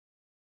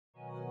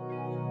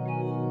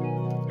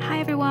Hi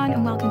everyone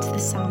and welcome to the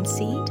Sound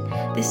Seed.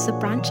 This is a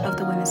branch of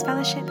the Women's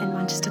Fellowship in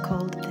Manchester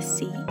called The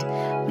Seed.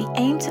 We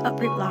aim to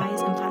uproot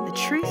lies and plant the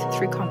truth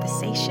through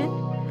conversation.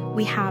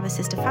 We have a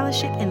sister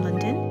fellowship in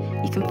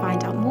London. You can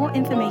find out more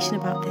information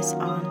about this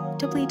on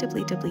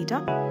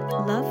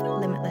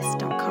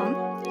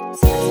www.lovelimitless.com.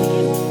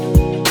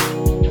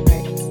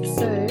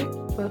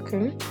 So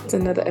welcome to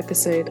another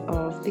episode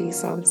of the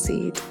Sound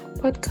Seed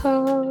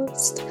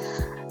podcast.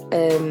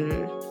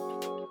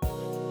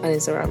 My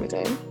name's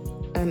Ramadan,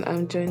 and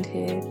I'm joined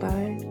here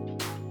by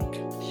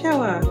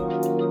Shower.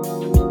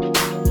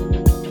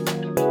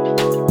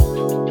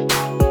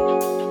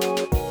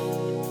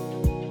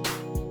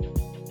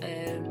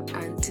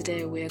 And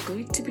today we are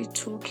going to be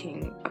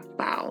talking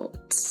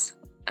about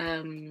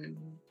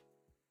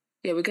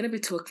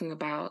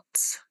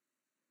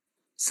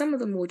some of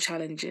the more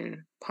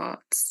challenging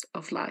parts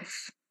of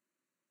life.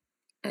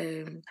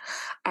 I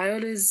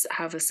always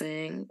have a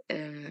saying,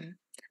 and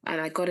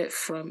I got it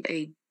from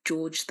a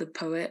George the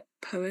Poet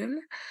poem,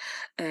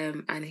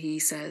 and he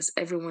says,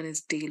 everyone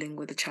is dealing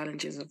with the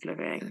challenges of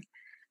living.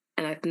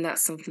 And I think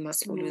that's something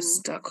that's always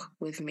stuck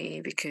with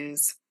me,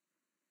 because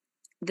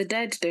the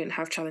dead don't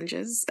have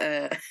challenges.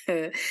 Their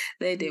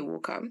day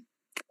will come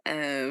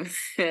on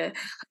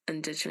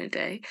Judgment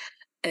Day,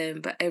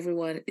 but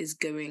everyone is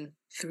going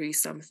through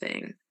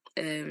something.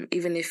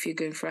 Even if you're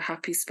going for a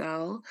happy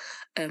spell,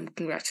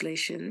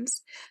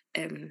 congratulations.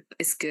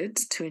 It's good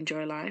to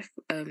enjoy life.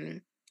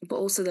 But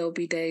also there'll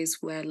be days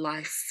where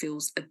life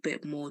feels a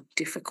bit more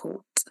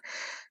difficult.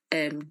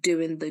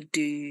 Doing the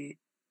do,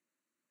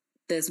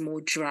 there's more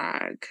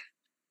drag,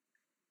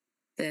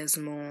 there's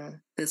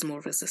more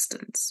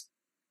resistance.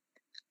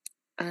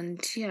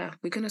 And yeah,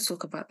 we're going to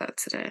talk about that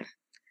today.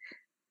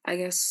 I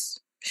guess,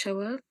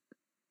 Showa,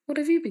 what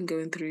have you been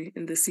going through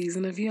in this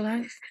season of your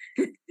life?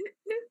 I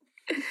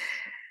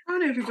don't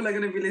know if people are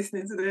going to be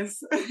listening to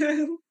this,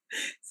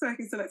 so I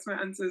can select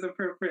my answers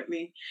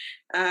appropriately.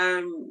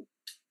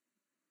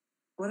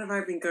 What have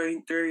I been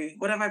going through?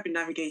 What have I been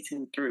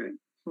navigating through?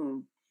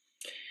 I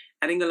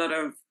think a lot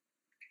of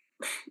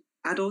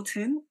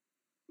adulting.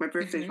 My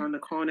birthday's around the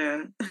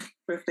corner.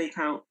 Birthday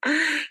count.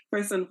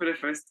 First one for the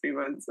first 3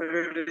 months. My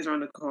birthday's around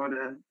the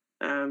corner.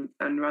 And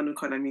around the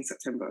corner I mean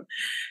September.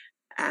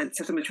 And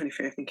September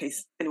 25th, in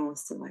case anyone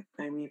wants to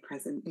buy me a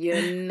present.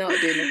 You're not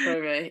doing a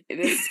promo.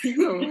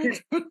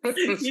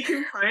 You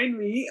can find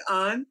me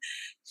on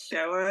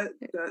shower.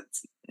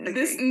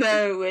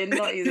 No, we're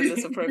not using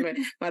this for promo.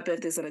 My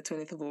birthday's on the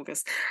 20th of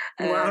August.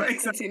 Wow,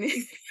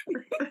 exactly.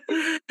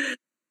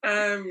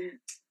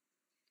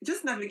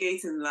 Just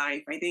navigating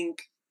life. I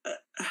think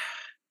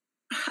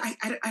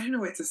I don't know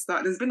where to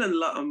start. There's been a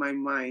lot on my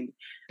mind.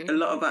 A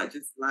lot about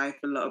just life.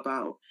 A lot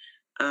about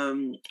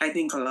I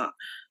think a lot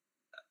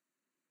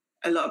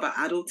about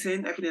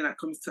adulting, everything that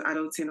comes to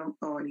adulting.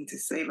 Oh, I need to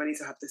save, I need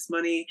to have this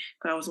money,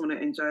 but I also want to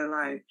enjoy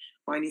life.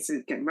 Or I need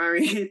to get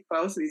married, but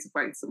I also need to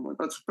find someone.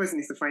 But the person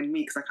needs to find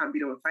me, because I can't be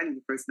the one finding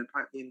the person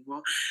apparently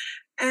anymore.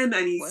 And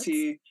I need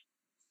to...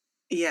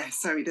 Yeah,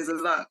 sorry, there's a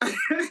lot.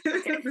 There's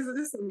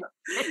just a lot.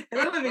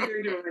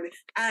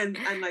 And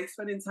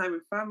spending time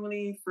with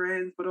family,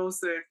 friends, but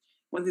also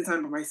wanting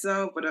time for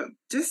myself, but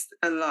just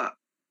a lot.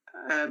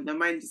 My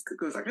mind just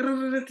goes like...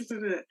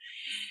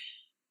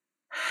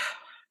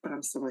 But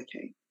I'm still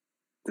okay.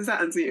 Does that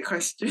answer your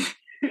question?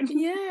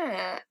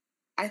 Yeah.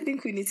 I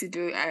think we need to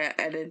do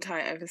an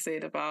entire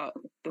episode about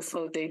this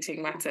whole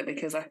dating matter,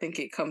 because I think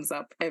it comes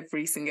up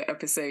every single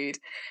episode.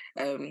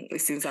 It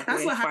seems like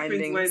we're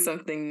finding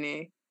something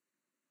new.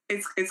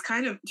 It's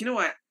kind of, do you know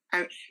what?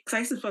 Because I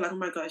used to feel like, oh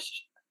my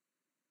gosh,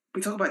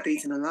 we talk about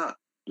dating a lot.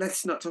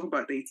 Let's not talk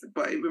about dating.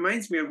 But it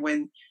reminds me of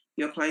when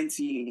you're applying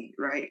to uni,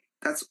 right?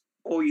 That's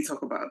all you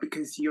talk about,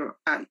 because you're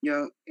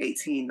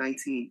 18,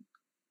 19.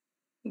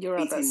 You're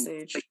 18, at that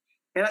stage.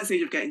 At that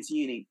stage of getting to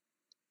uni.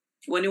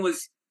 When it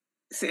was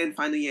sitting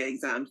final year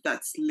exams,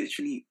 that's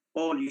literally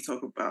all you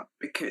talk about,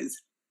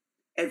 because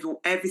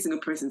every single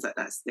person's at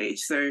that stage.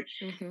 So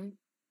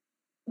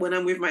when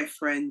I'm with my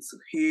friends,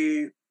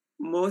 who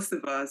most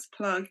of us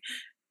are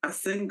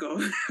single.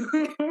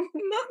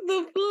 Not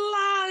the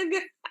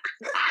plug.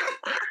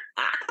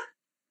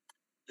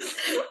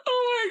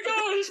 Oh my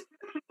gosh.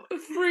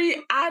 Free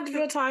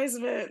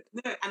advertisement.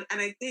 No, and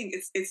I think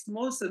it's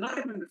more so not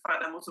even the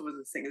fact that most of us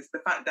are singles, it's the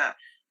fact that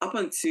up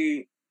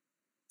until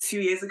 2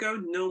 years ago,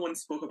 no one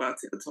spoke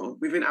about it at all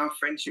within our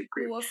friendship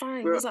group. We were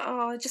fine. It was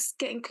like, just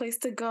getting close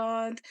to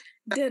God.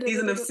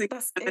 Season of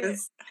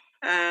singleness.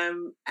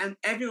 And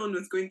everyone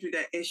was going through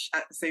their ish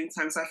at the same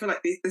time. So I feel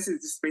like this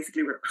is just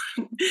basically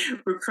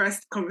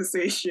repressed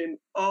conversation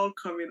all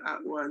coming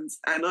at once,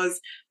 and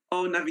us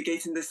all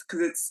navigating this,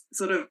 because it's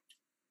sort of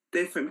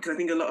different, because I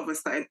think a lot of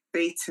us started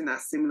dating at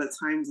similar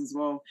times as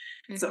well.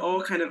 So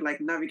all kind of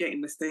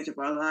navigating the stage of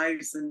our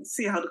lives, and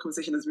see how the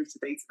conversation has moved to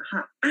dating.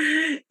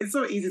 It's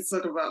so easy to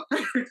talk about.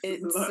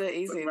 It's so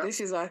easy.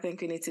 This is why I think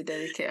we need to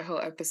dedicate a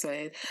whole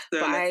episode.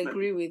 But I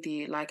agree with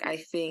you. I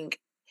think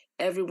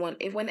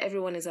when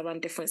everyone is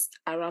around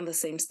the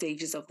same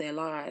stages of their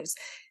lives,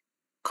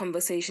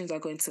 conversations are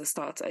going to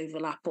start to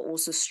overlap, but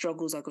also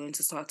struggles are going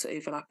to start to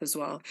overlap as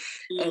well.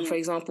 For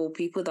example,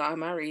 people that are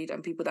married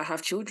and people that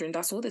have children,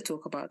 that's all they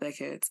talk about, their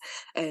kids.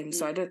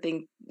 So I don't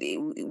think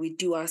we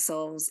do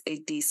ourselves a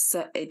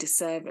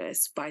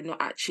disservice by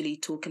not actually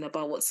talking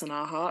about what's in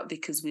our heart,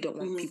 because we don't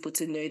want people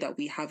to know that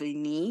we have a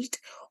need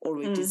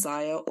or a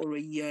desire or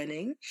a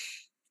yearning.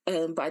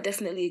 But I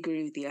definitely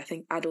agree with you. I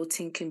think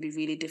adulting can be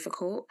really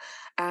difficult,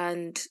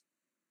 and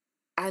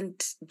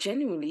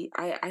genuinely,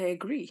 I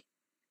agree.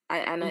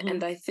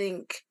 I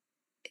think,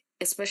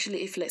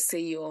 especially if, let's say,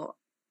 you're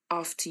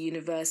after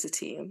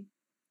university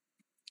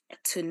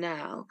to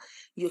now,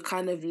 you're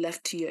kind of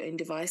left to your own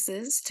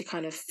devices to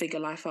kind of figure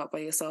life out by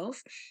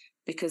yourself,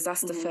 because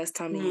that's the first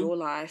time in your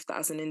life that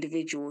as an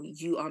individual,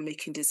 you are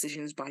making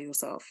decisions by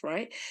yourself,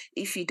 right?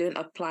 If you don't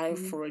apply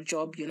for a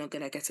job, you're not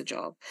going to get a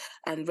job.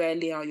 And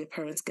rarely are your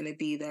parents going to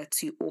be there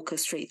to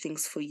orchestrate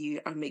things for you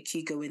and make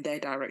you go in their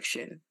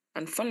direction.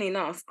 And funnily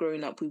enough,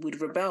 growing up, we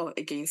would rebel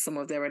against some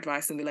of their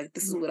advice and be like,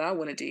 this is what I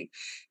want to do.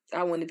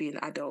 I want to be an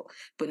adult.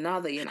 But now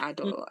that you're an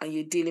adult and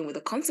you're dealing with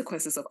the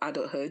consequences of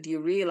adulthood,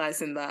 you're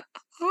realizing that,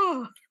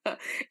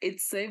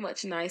 it's so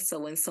much nicer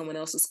when someone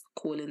else is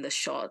calling the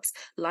shots.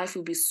 Life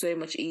will be so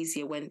much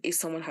easier if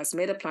someone has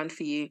made a plan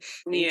for you,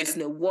 and you just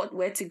know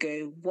where to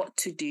go, what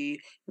to do,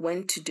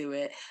 when to do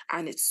it,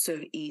 and it's so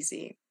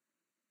easy.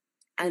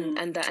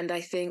 And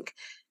I think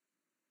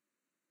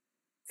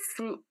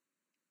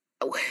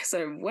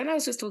so when I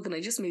was just talking,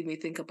 it just made me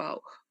think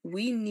about,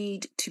 we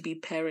need to be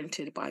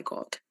parented by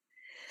God,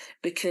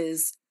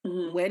 because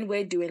when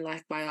we're doing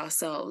life by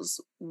ourselves,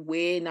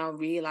 we're now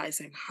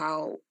realizing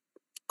how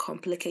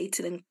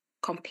complicated and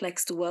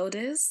complex the world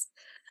is,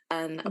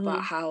 and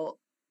about how,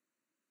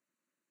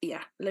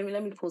 let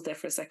me pause there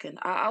for a second.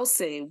 I'll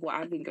say what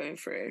I've been going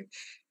through.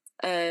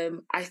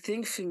 I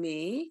think for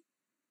me,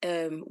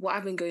 what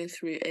I've been going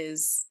through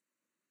is,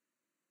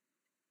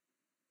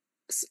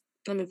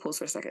 let me pause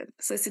for a second.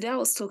 So today I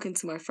was talking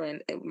to my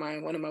friend,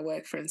 one of my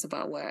work friends,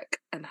 about work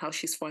and how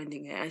she's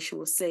finding it. And she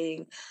was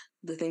saying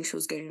the things she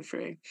was going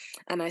through.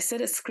 And I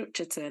said a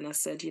scripture to her, and I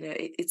said,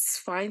 it's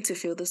fine to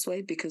feel this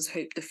way, because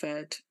hope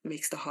deferred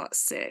makes the heart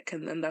sick.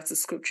 And then that's a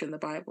scripture in the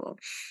Bible.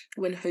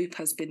 When hope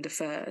has been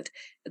deferred,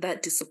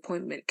 that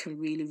disappointment can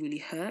really, really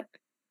hurt.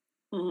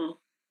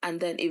 And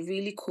then it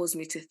really caused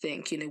me to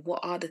think, what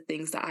are the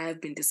things that I have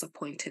been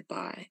disappointed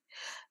by?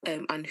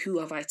 And who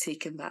have I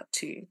taken that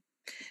to?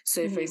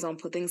 So, for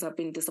example, things I've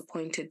been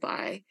disappointed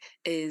by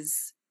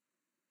is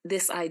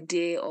this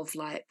idea of,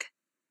 like,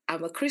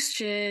 I'm a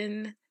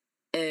Christian,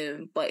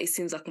 but it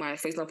seems like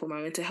for example,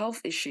 my mental health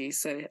issues,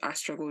 so I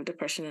struggle with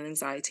depression and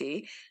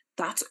anxiety,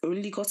 that's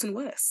only gotten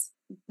worse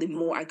the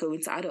more I go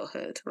into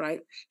adulthood,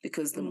 right?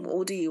 Because the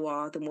older you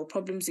are, the more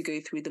problems you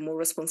go through, the more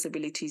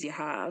responsibilities you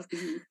have,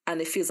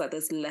 and it feels like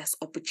there's less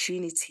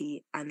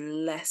opportunity and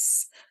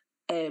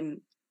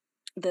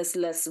there's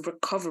less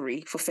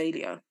recovery for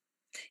failure.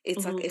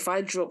 It's like, if I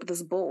drop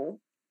this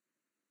ball,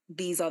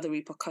 these are the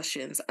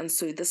repercussions. And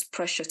so this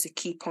pressure to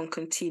keep on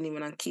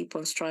continuing and keep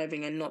on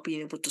striving and not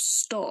being able to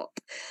stop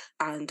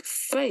and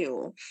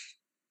fail,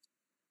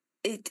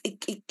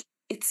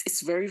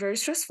 it's very, very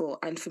stressful.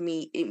 And for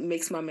me, it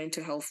makes my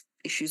mental health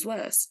issues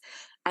worse.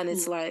 And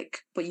it's like,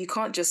 but you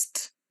can't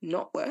just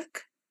not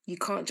work. You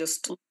can't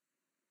just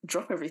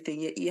drop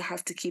everything. You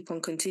have to keep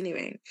on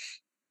continuing.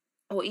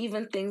 Or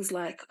even things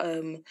like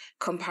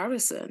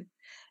comparison.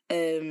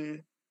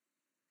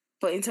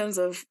 But in terms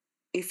of,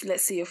 if,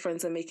 let's say, your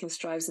friends are making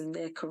strides in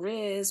their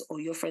careers, or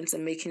your friends are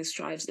making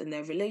strides in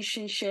their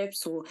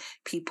relationships, or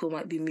people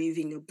might be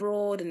moving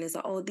abroad, and it's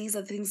like, oh, these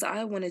are things that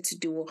I wanted to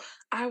do, or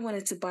I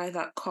wanted to buy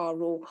that car,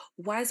 or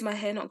why is my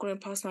hair not growing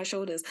past my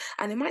shoulders?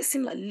 And it might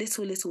seem like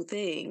little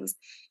things,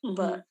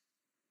 but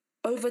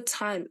over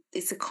time,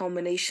 it's a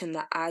culmination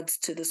that adds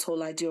to this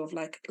whole idea of,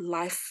 like,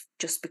 life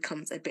just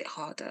becomes a bit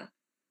harder.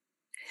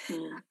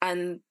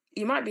 And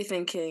you might be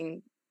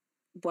thinking,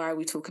 why are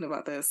we talking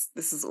about this?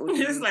 This is all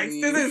just like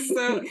this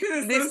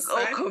is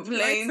all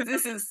complaints.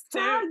 This is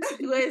sad.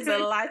 Where's the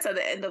light at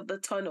the end of the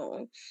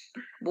tunnel?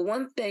 But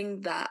one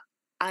thing that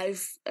a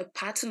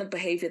pattern of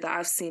behavior that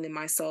I've seen in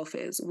myself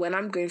is, when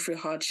I'm going through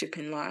hardship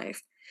in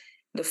life,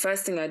 the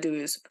first thing I do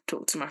is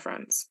talk to my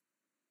friends.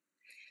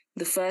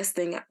 The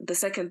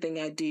second thing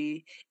I do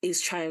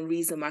is try and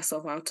reason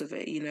myself out of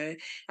it.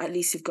 At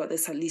least you've got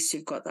this, at least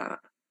you've got that.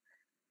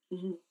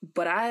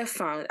 But I have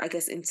found, I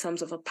guess, in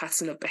terms of a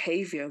pattern of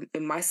behavior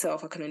in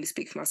myself, I can only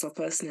speak for myself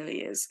personally,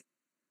 is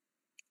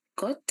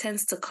God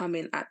tends to come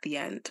in at the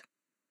end.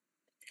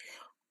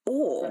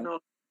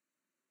 Or,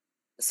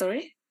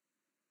 sorry?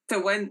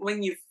 So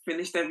when you've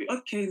finished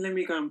okay, let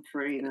me go and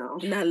pray now.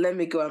 Now let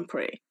me go and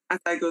pray. As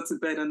I go to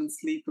bed and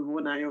sleep with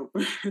one eye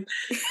open.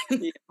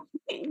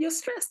 You're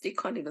stressed. You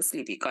can't even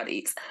sleep. You can't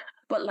eat.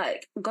 But,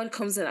 like, God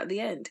comes in at the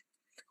end.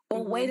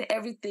 Or when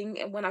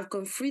I've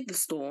gone through the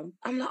storm,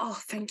 I'm like, oh,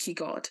 thank you,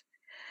 God.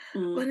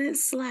 When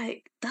it's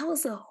like, that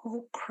was a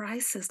whole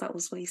crisis that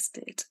was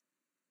wasted.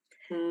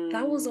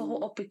 That was a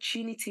whole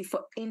opportunity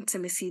for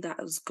intimacy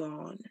that was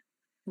gone.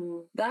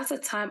 That's a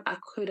time I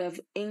could have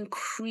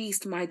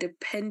increased my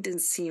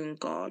dependency on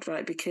God,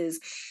 right? Because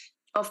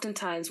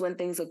oftentimes when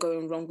things are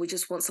going wrong, we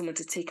just want someone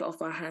to take it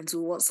off our hands.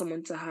 We want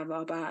someone to have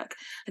our back.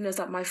 And it's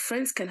like, my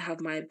friends can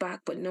have my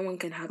back, but no one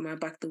can have my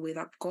back the way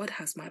that God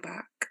has my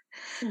back.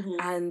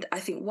 And I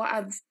think what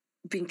I've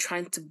been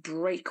trying to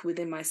break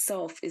within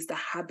myself is the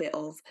habit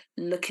of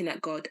looking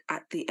at God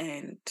at the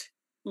end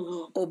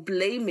or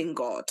blaming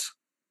God.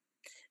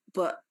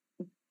 But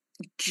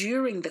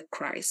during the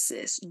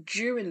crisis,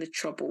 during the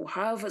trouble,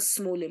 however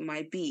small it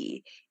might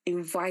be,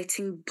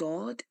 inviting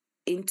God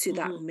into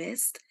that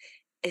midst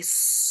is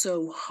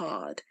so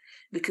hard,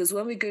 because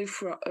when we go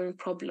through our own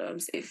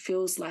problems, it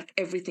feels like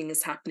everything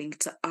is happening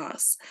to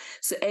us.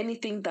 So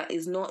anything that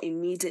is not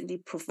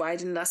immediately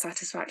providing that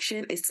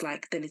satisfaction, it's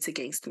like, then it's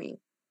against me.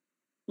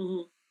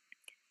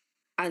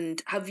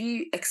 And have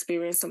you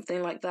experienced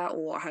something like that,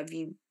 or have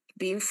you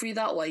been through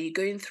that, or are you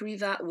going through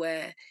that,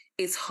 where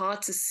it's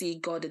hard to see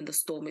God in the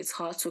storm? It's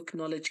hard to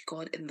acknowledge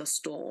God in the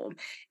storm.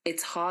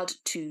 It's hard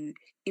to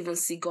even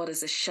see God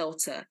as a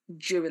shelter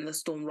during the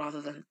storm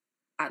rather than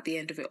at the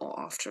end of it or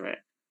after it.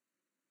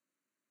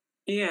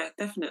 Yeah,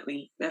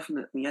 definitely.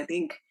 I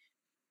think,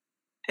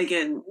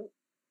 again,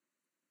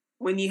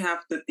 when you have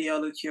the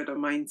theology or the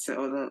mindset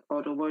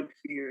or the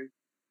worldview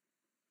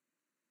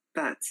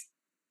that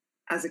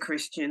as a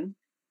Christian,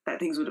 that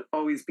things would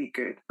always be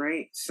good,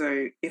 right?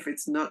 So if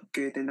it's not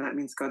good, then that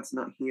means God's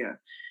not here.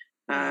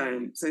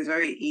 So it's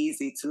very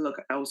easy to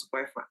look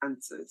elsewhere for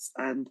answers.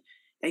 And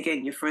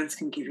again, your friends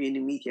can give you an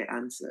immediate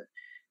answer.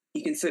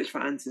 You can search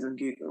for answers on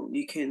Google.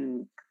 You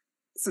can,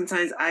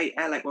 sometimes I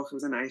like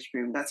waffles and ice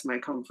cream. That's my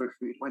comfort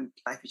food when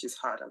life is just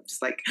hard. I'm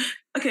just like,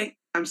 okay,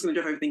 I'm just gonna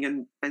drop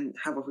everything and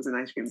have waffles and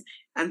ice cream.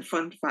 And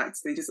fun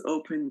facts, they just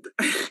opened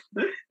a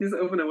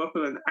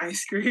waffle and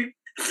ice cream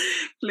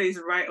place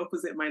right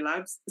opposite my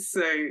labs.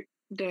 So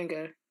don't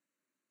go.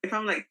 If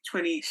I'm like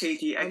 20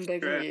 kg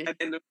extra at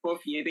the end of 4th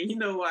year, then you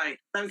know why.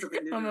 I'm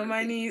on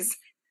my knees.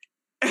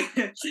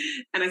 And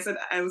I said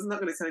I was not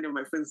going to tell any of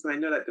my friends, but I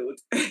know that they would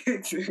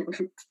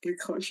be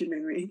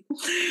cautioning me.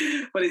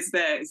 But it's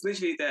there. It's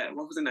literally there.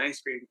 Waffles and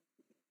ice cream.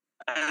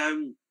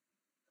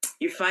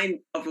 You find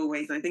other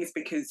ways. And I think it's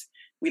because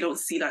we don't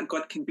see that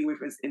God can be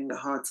with us in the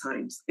hard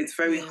times. It's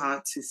very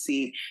hard to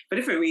see for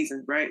different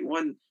reasons, right?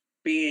 One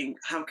being,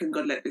 how can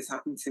God let this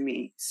happen to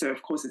me? So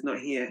of course it's not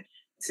here.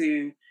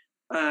 Two,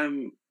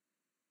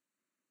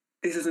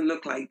 this doesn't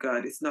look like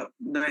God. It's not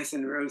nice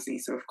and rosy.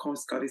 So of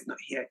course God is not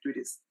here through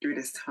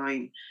this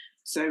time.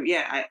 So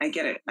yeah, I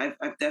get it.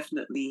 I've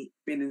definitely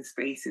been in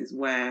spaces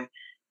where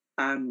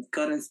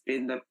God has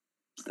been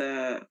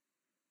the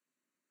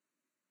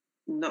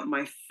not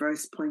my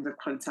first point of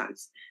contact.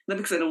 Not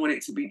because I don't want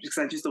it to be, because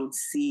I just don't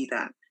see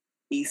that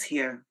He's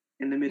here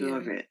in the middle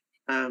of it.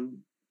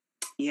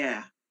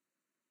 Yeah.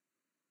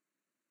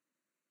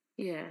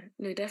 Yeah,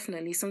 no,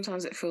 definitely.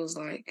 Sometimes it feels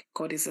like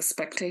God is a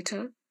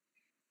spectator.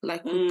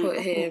 Like we put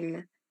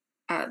him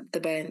at the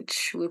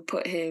bench. We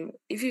put him,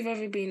 if you've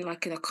ever been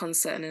like in a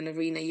concert in an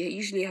arena, you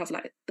usually have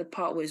like the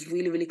part where it's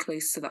really, really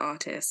close to the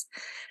artist.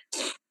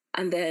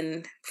 And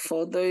then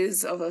for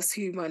those of us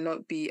who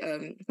might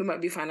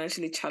be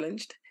financially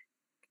challenged,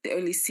 the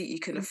only seat you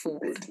can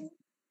afford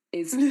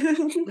is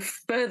the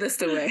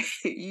furthest away.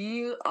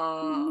 You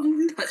are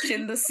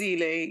touching the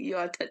ceiling, you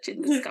are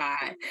touching the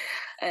sky.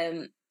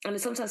 And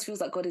it sometimes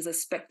feels like God is a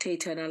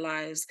spectator in our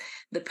lives,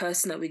 the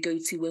person that we go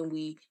to when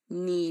we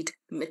need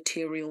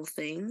material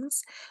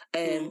things,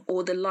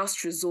 or the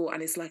last resort.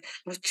 And it's like,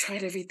 I've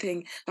tried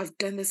everything, I've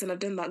done this and I've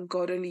done that.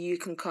 God, only you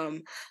can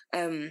come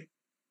and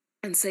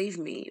save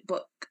me.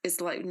 But it's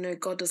like, no,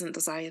 God doesn't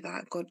desire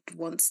that. God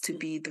wants to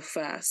be the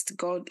first.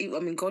 God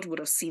would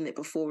have seen it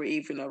before it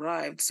even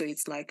arrived. So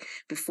it's like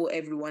before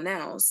everyone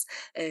else.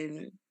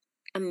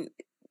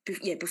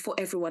 Before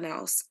everyone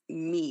else,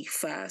 me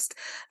first.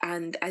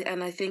 And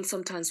I think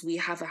sometimes we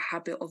have a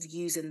habit of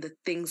using the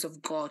things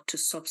of God to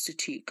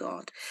substitute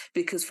God.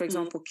 Because, for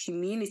example,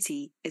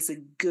 community is a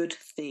good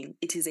thing.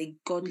 It is a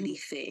godly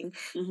thing.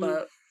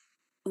 But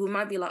we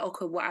might be like,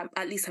 okay, well,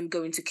 at least I'm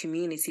going to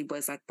community, but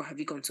it's like, but have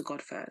you gone to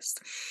God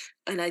first?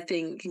 And I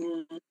think,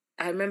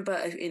 I remember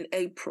in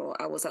April,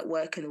 I was at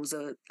work and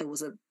there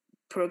was a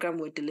program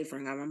we're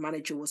delivering and my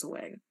manager was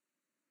away.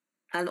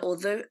 And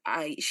although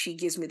she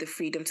gives me the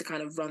freedom to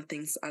kind of run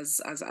things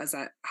as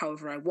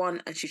however I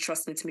want, and she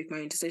trusts me to make my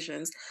own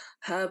decisions,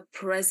 her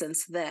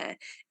presence there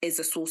is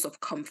a source of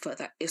comfort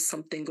that if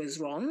something goes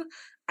wrong,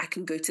 I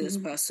can go to this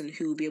person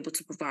who will be able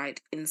to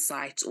provide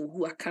insight, or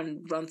who I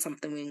can run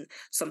something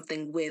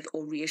with,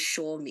 or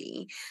reassure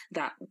me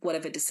that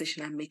whatever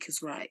decision I make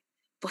is right.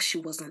 But she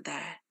wasn't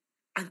there,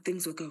 and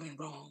things were going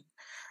wrong.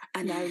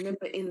 And I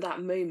remember in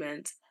that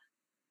moment,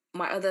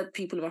 my other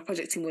people in my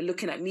project team were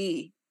looking at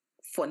me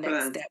for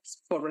next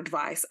steps, for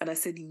advice. And I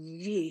said,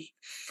 yeah.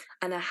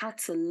 And I had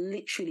to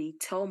literally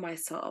tell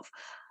myself,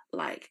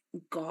 like,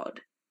 God,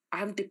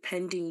 I'm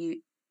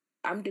depending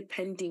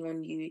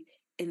on you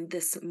in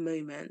this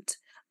moment.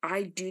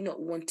 I do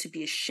not want to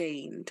be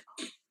ashamed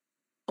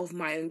of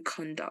my own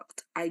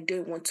conduct. I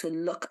don't want to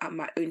look at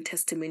my own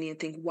testimony and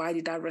think, why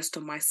did I rest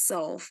on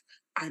myself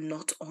and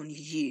not on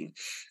you?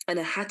 And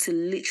I had to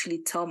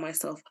literally tell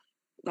myself,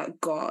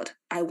 like, God,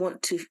 I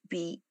want to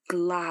be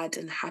glad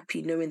and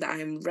happy knowing that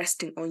I am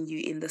resting on you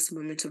in this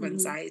moment of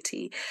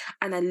anxiety.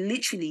 And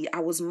I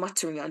was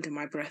muttering under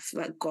my breath,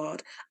 like,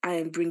 God, I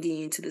am bringing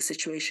you into the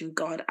situation.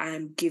 God, I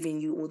am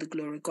giving you all the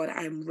glory. God,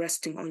 I am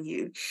resting on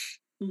you.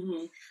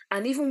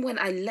 And even when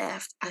I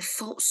left, I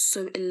felt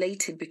so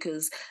elated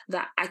because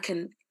that I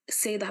can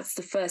say that's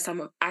the first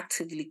time I've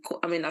actively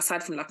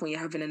aside from like when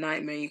you're having a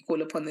nightmare, you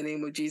call upon the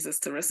name of Jesus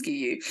to rescue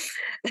you.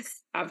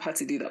 I've had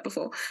to do that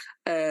before.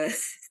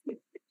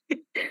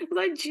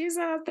 Like, Jesus,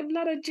 the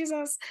blood of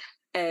Jesus.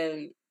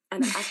 And I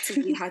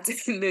actively had to,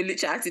 literally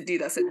I had to do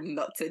that. I said,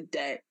 not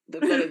today. The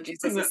blood of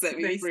Jesus will set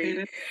me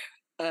free.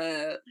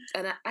 And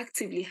I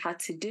actively had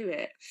to do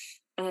it.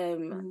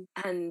 And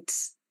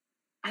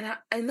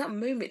in that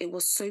moment, it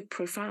was so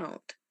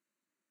profound.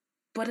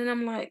 But then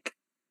I'm like,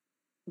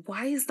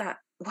 why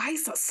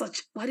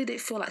did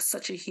it feel like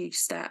such a huge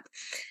step?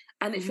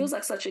 And it feels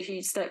like such a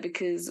huge step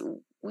because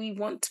we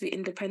want to be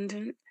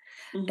independent.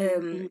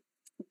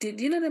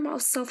 Did you know the amount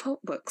of self-help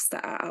books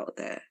that are out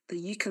there that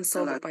you can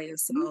solve it by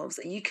yourselves,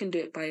 that you can do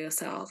it by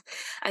yourself?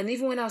 And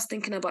even when I was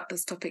thinking about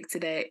this topic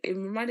today, it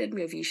reminded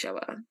me of you,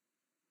 Shawa.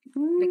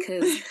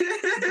 Because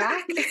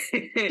back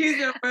use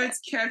your words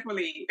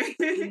carefully.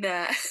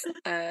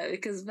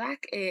 Because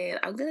back in,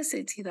 I'm gonna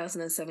say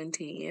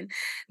 2017,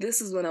 this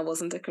is when I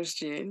wasn't a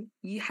Christian.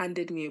 You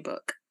handed me a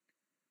book.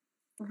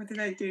 What did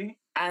I do?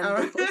 And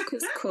the book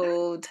was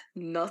called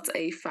Not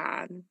a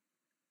Fan.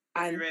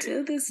 And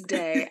to this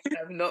day, I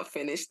have not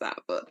finished that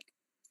book.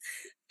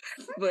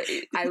 But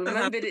I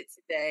remembered it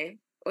today.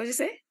 What did you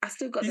say? I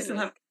still got the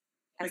book.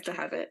 I still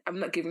have it.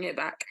 I'm not giving it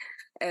back.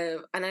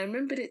 And I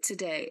remembered it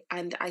today.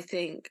 And I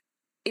think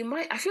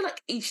I feel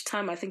like each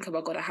time I think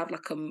about God, I have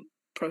like a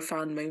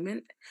profound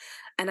moment.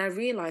 And I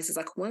realize it's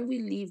like when we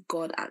leave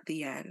God at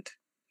the end,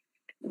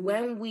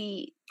 when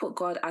we put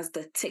God as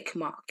the tick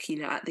mark,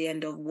 at the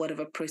end of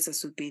whatever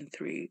process we've been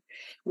through,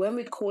 when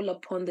we call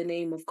upon the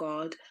name of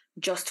God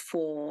just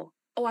for,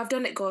 oh, I've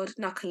done it, God,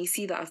 now can you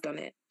see that I've done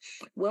it?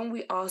 When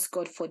we ask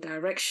God for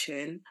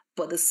direction,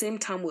 but at the same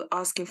time we're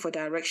asking for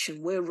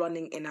direction, we're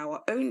running in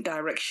our own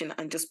direction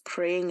and just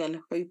praying and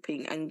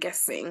hoping and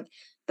guessing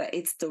that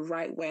it's the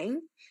right way.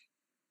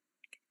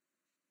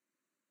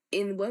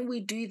 When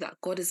we do that,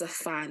 God is a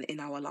fan in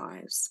our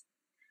lives.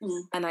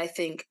 And I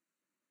think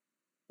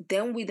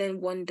then we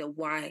wonder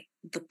why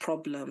the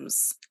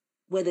problems,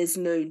 where there's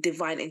no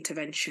divine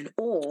intervention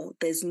or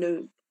there's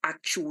no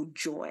actual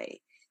joy,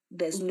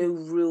 there's no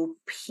real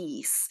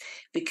peace,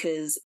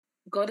 because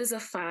God is a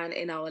fan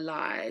in our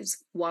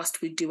lives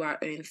whilst we do our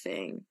own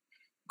thing.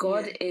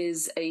 God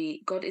is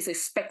a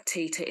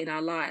spectator in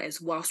our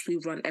lives whilst we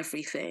run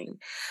everything.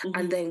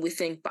 And then we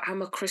think, but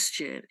I'm a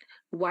Christian.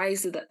 Why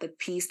is it that the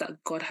peace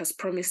that God has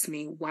promised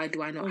me, why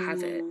do I not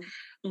have it?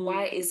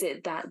 Why is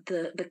it that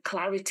the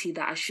clarity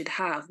that I should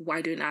have,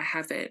 why don't I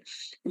have it?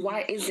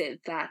 Why is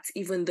it that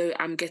even though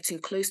I'm getting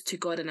close to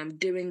God and I'm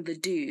doing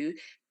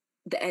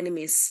the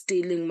enemy is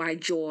stealing my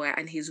joy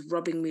and he's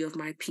robbing me of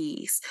my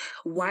peace?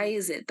 Why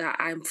is it that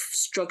I'm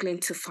struggling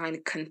to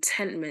find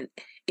contentment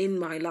in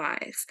my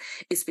life?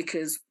 It's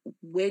because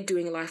we're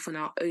doing life on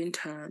our own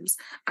terms,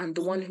 and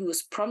the one who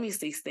has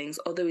promised these things,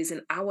 although he's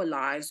in our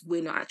lives,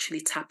 we're not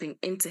actually tapping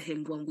into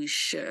him when we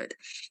should.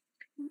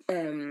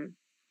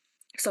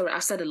 Sorry,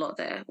 I've said a lot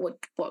there. What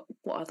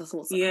other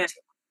thoughts? Yeah.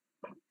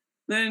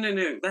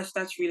 No.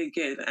 That's really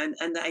good. And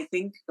I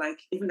think like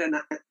even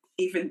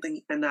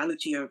the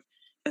analogy of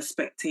a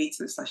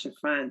spectator / a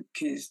fan,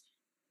 because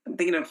I'm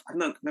thinking of,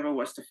 I've never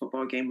watched a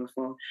football game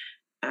before.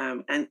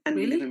 And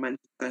really? live in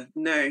Manchester.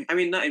 No, I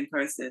mean not in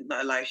person,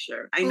 not a live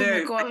show. I know. Oh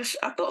my gosh,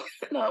 I thought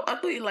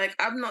you like,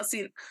 I've not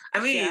seen.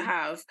 Actually, I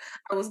have.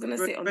 I was gonna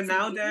say on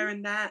Ronaldo TV.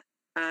 and that.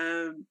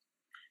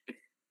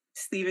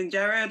 Steven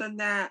Gerrard and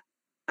that.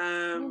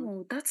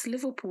 Oh, that's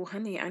Liverpool,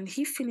 honey, and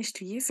he finished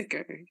 2 years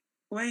ago.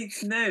 Wait,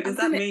 no, there's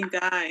that main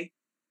guy.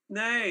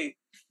 No,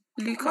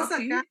 Lukaku. What's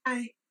that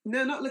guy?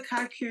 No, not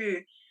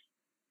Lukaku.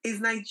 He's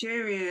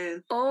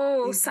Nigerian.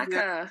 Oh,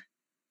 Saka.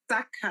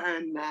 Saka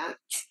and that.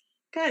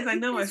 Guys, I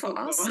know my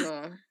football.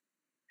 Arsenal.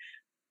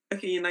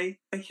 Okay,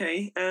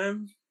 okay.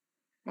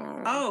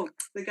 Oh,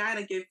 the guy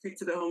that gave food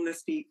to the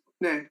homeless people.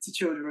 No, to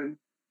children.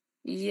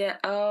 Yeah.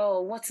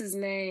 Oh, what's his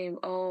name?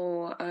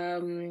 Oh, I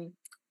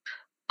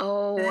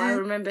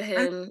remember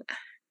him.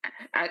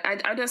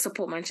 I don't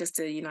support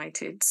Manchester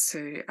United,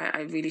 so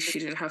I really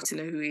shouldn't have to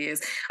know who he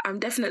is. I'm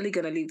definitely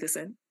gonna leave this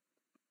in.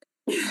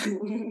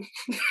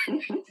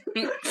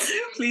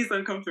 Please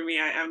don't come for me.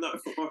 I'm not a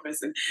football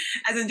person.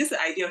 As in, just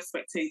the idea of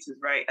spectators,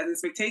 right? As in,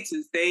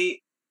 spectators,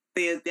 they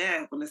are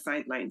there on the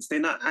sidelines. They're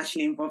not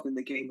actually involved in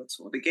the game at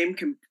all. The game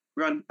can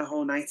run a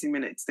whole 90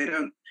 minutes. They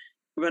don't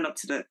run up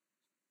to the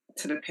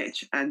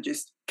pitch and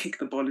just kick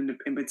the ball in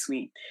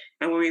between.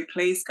 And when we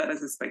place God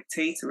as a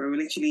spectator, we're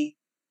literally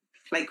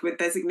like, we're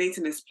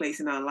designating this place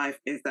in our life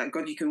is that,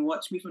 God, you can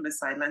watch me from the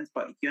sidelines,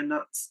 but you're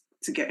not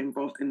to get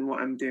involved in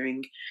what I'm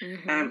doing.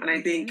 And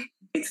I think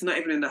it's not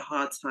even in the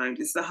hard times.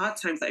 It's the hard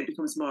times that it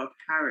becomes more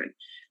apparent.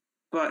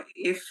 But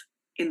if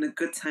in the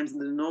good times, in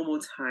the normal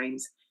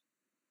times,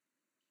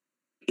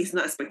 it's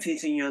not a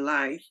spectator in your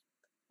life,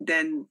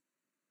 then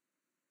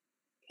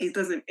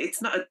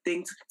it's not a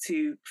thing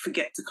to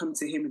forget to come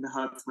to him in the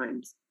hard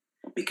times,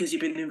 because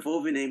you've been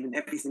involving him in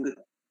every single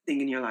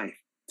thing in your life.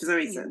 Does that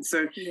make sense?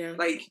 So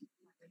like,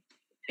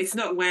 it's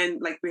not when,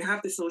 like, we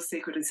have this whole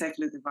sacred and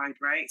secular divide,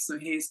 right? So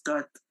here's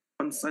God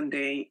on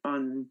Sunday,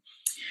 on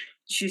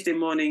Tuesday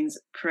mornings,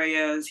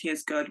 prayers.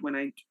 Here's God when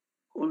I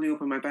only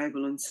open my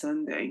Bible on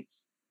Sunday.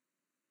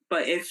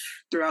 But if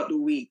throughout the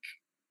week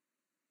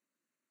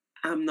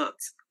I'm not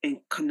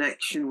in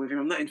connection with him,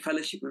 I'm not in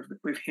fellowship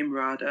with him,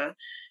 rather,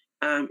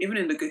 even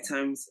in the good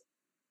times,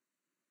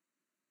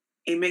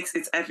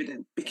 it's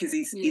evident, because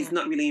he's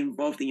not really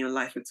involved in your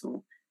life at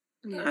all.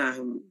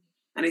 And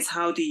it's,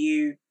 how do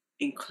you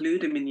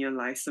include him in your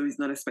life so he's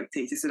not a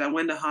spectator, so that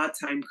when the hard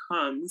time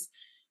comes,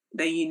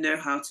 then you know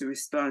how to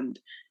respond.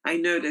 I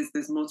know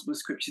there's multiple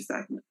scriptures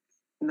that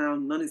now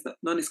none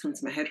is coming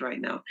to my head right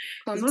now.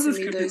 Come to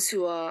me, those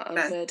who are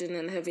burdened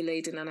and heavy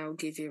laden, and I will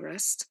give you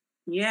rest.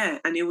 Yeah,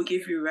 and it will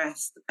give you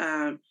rest.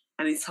 And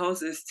it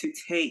tells us to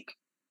take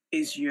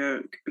his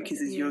yoke, because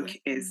his yoke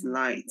is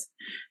light.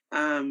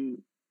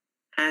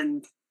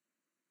 And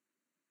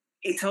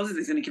it tells us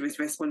it's going to give us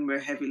rest when we're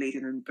heavy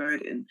laden and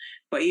burdened.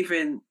 But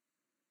even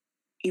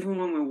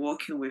when we're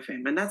walking with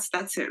him, and that's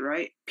it,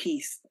 right?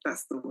 Peace,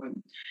 that's the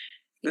one.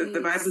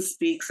 The Bible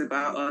speaks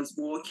about us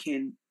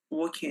walking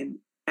with him.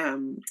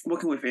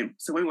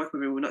 So when we work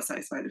with him, we're not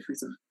satisfied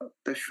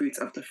the fruits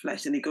of the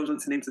flesh. And it goes on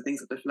to name the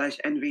things of the flesh: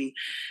 envy,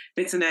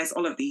 bitterness,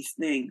 all of these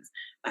things.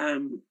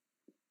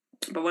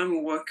 But when we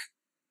work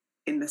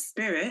in the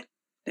Spirit,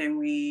 then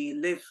we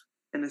live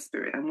in the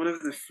Spirit. And one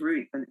of the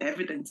fruit and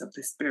evidence of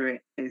the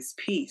Spirit is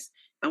peace.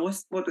 And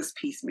what does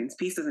peace mean?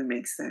 Peace doesn't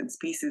make sense.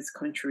 Peace is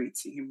contrary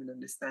to human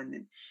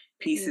understanding.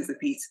 Peace is the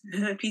peace.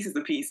 Peace is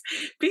the peace.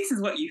 Peace is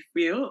what you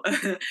feel,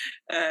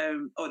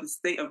 or the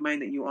state of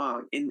mind that you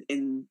are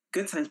in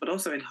good times, but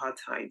also in hard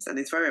times. And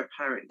it's very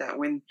apparent that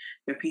when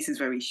your peace is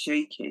very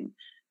shaken,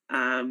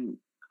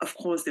 of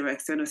course, there are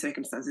external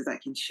circumstances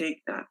that can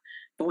shake that.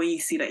 But when you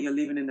see that you're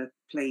living in a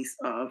place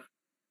of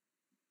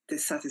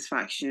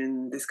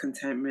dissatisfaction,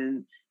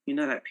 discontentment, you're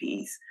not at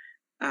peace.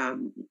 A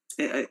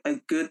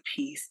good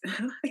peace.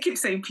 I keep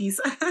saying peace.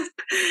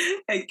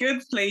 A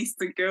good place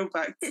to go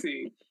back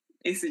to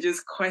is to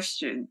just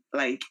question,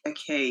 like,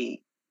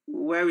 okay,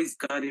 where is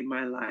God in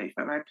my life?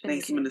 Have I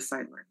placed him on the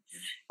sideline?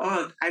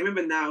 Oh, I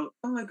remember now.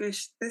 Oh my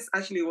gosh, this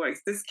actually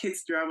works. This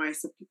kids drama.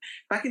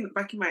 Back in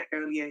my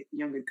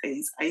younger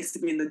days, I used to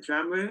be in the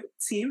drama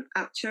team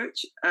at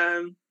church.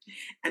 And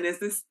there's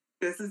this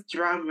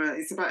drama.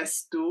 It's about a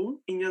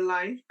stool in your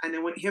life, and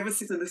then when whoever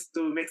sits on the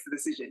stool makes the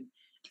decision.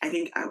 I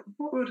think,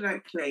 what role did I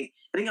play?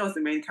 I think I was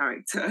the main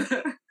character.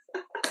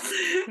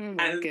 And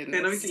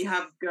then obviously you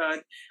have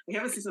God.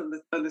 Whoever sits on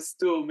the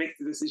stool makes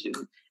the decision.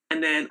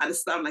 And then at the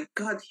start, I'm like,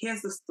 God,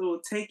 here's the stool.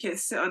 Take it,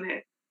 sit on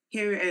it.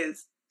 Here it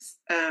is.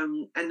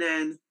 And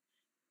then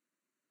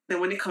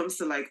when it comes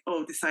to, like,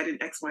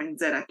 deciding X, Y, and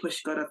Z, I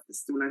push God off the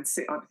stool and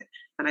sit on it.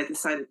 And I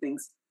decided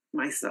things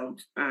myself.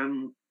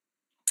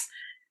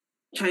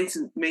 Trying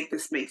to make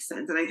this make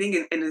sense. And I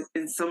think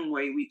in some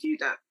way we do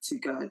that to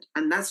God.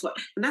 And that's why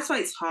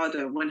it's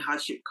harder when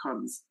hardship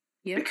comes.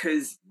 Yeah.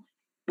 Because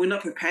we're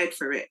not prepared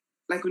for it.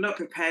 Like, we're not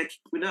prepared.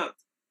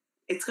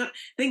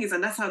 Thing is,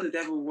 and that's how the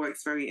devil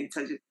works, very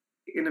intelligent,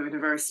 in a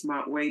very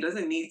smart way. He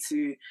doesn't need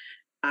to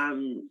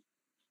the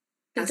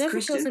devil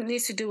Christians, doesn't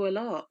need to do a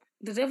lot.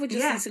 The devil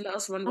just needs to let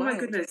us run wild. Oh my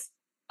goodness.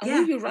 And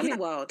we'll be running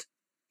wild.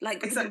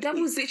 Like, exactly. The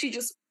devil's literally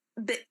just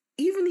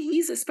even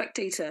he's a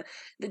spectator.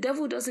 The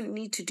devil doesn't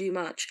need to do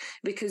much,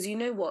 because you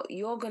know what?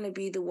 You're going to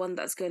be the one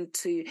that's going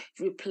to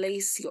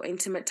replace your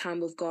intimate time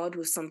with God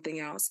with something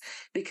else.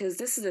 Because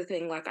this is the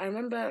thing. Like, I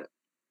remember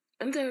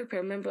in therapy,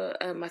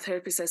 my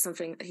therapist said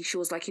something. She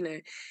was like,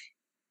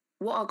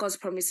 what are God's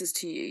promises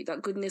to you?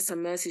 That goodness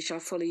and mercy shall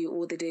follow you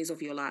all the days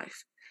of your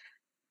life.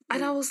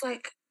 And I was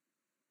like,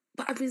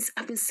 but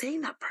I've been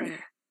saying that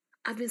prayer.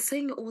 I've been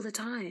saying it all the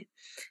time.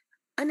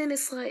 And then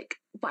it's like,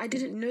 but I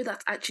didn't know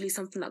that's actually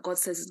something that God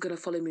says is going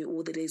to follow me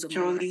all the days of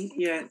my life.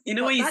 Yeah. You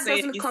know, but when you say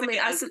it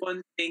as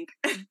one thing.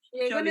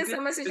 Yeah, goodness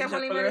and mercy shall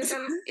follow me.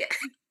 Yeah.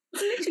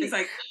 It's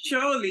like,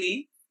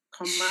 surely,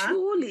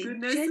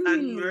 goodness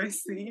and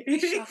mercy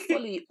shall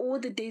follow you all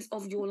the days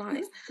of your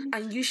life,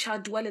 and you shall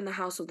dwell in the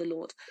house of the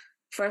Lord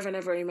forever and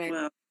ever. Amen.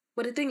 Wow.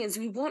 But the thing is,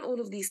 we want all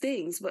of these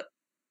things, but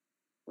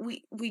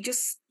we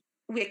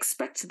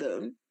expect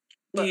them,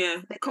 but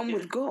they come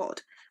with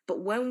God.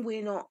 But when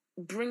we're not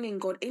bringing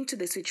God into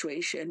the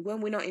situation, when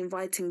we're not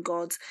inviting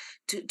God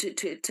to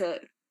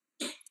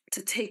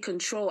take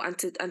control and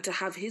to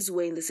have his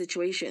way in the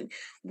situation,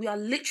 we are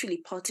literally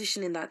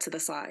partitioning that to the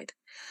side.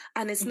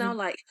 And it's now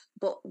like,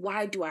 but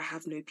why do I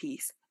have no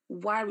peace?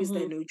 Why is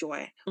there no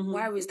joy?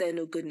 Why is there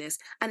no goodness?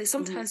 And it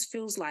sometimes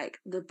feels like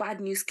the bad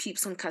news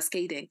keeps on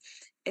cascading.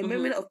 A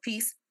moment of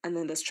peace, and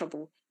then there's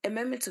trouble. A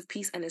moment of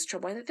peace and there's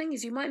trouble. And the thing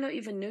is, you might not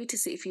even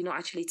notice it if you're not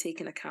actually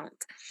taking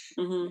account.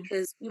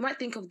 Because you might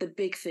think of the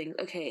big thing.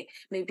 Okay,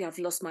 maybe I've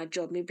lost my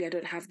job. Maybe I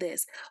don't have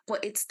this.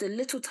 But it's the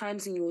little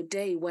times in your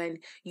day when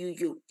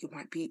you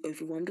might be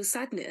overwhelmed with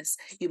sadness.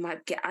 You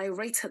might get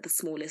irate at the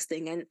smallest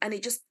thing, and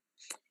it just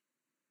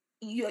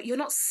you're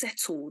not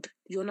settled.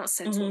 You're not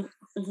settled.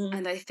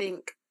 And I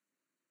think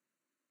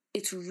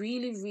it's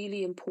really,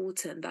 really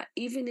important that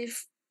even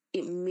if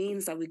it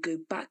means that we go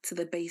back to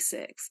the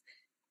basics,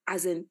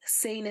 as in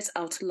saying it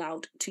out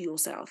loud to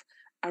yourself,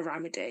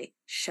 Aramide,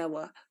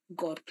 shower,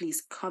 God,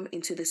 please come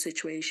into the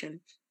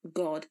situation.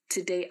 God,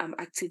 today I'm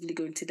actively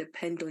going to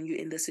depend on you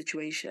in the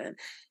situation.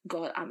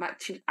 God, I'm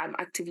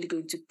actively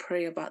going to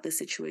pray about the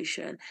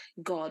situation.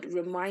 God,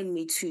 remind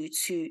me to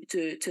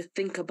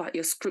think about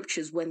your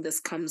scriptures when this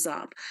comes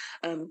up.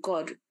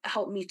 God,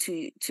 help me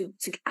to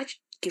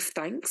actually give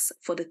thanks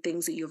for the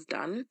things that you've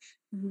done.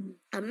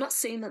 I'm not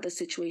saying that the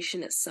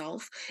situation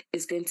itself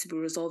is going to be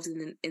resolved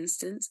in an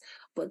instant,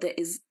 but there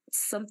is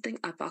something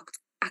about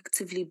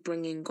actively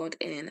bringing God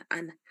in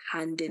and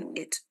handing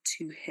it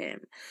to him.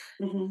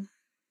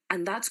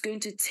 And that's going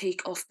to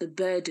take off the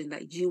burden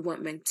that you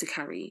weren't meant to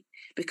carry,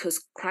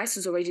 because Christ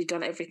has already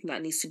done everything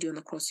that needs to do on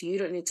the cross. You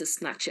don't need to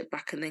snatch it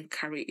back and then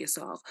carry it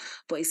yourself,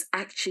 but it's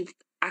actually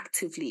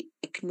actively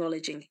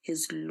acknowledging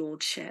his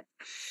lordship.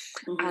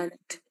 And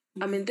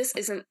I mean, this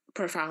isn't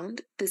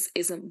profound. This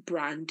isn't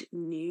brand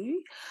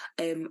new.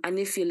 And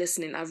if you're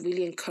listening, I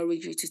really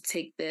encourage you to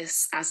take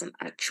this as an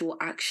actual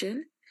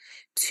action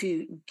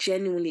to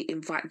genuinely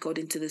invite God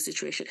into the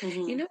situation.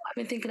 You know, I've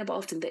been thinking about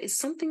often, there is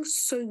something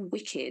so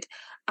wicked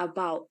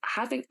about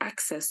having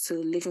access to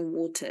the living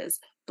waters,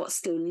 but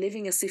still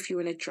living as if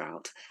you're in a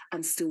drought,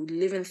 and still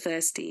living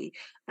thirsty,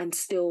 and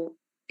still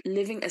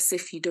living as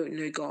if you don't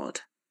know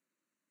God.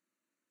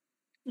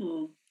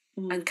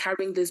 And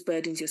carrying those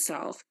burdens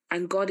yourself.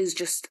 And God is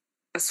just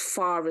as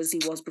far as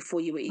he was before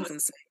you were even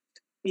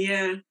saved.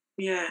 Yeah.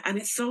 And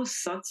it's so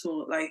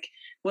subtle. Like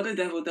what the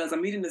devil does.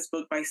 I'm reading this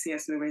book by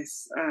C.S.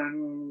 Lewis.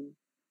 Oh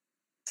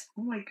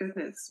my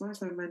goodness. Why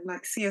is my mind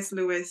like C.S.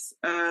 Lewis?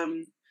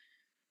 I'm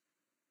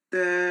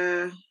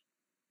going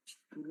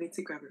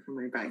to grab it from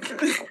my bag.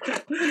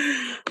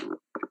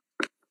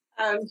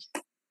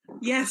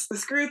 Yes, the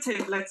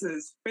Screwtape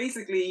Letters.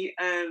 Basically,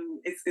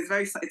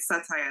 it's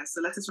satire.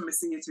 So letters from a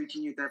senior to a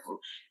junior devil,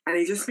 and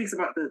it just speaks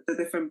about the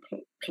different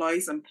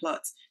ploys and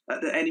plots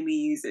that the enemy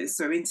uses.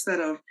 So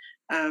instead of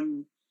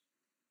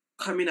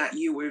coming at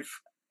you with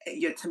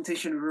your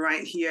temptation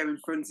right here in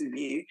front of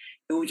you,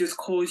 it will just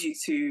cause you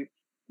to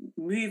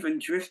move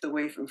and drift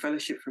away from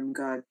fellowship from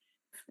God.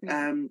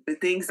 The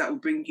things that will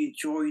bring you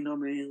joy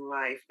normally in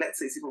life. Let's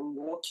say it's even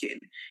walking.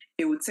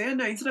 It would say, oh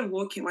no, instead of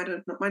walking, why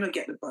not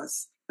get the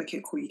bus?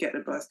 Okay, cool, you get the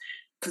bus.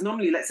 Because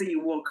normally, let's say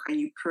you walk and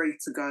you pray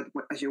to God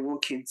as you're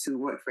walking to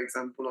work, for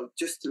example, or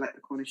just to like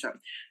the corner shop.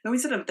 Now,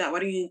 instead of that, why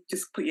don't you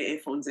just put your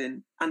earphones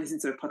in and listen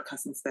to a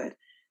podcast instead?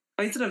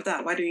 Or instead of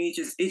that, why don't you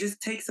it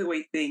just takes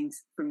away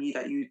things from you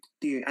that you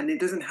do, and it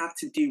doesn't have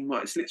to do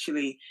much,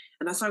 literally.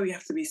 And that's why we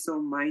have to be so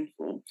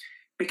mindful,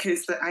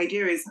 because the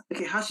idea is,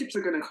 okay, hardships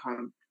are going to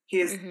come.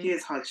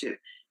 Here's hardship.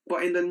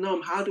 But in the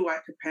norm, how do I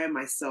prepare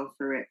myself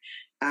for it?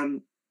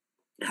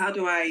 How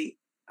do I...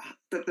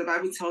 The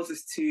Bible tells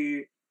us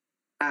to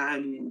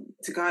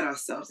guard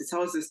ourselves. It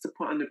tells us to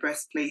put on the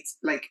breastplate.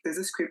 Like, there's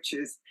the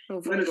scriptures.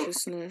 Of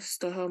righteousness,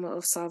 the helmet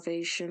of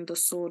salvation, the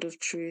sword of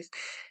truth,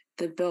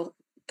 the belt,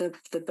 the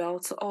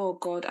belt, oh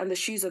God, and the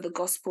shoes of the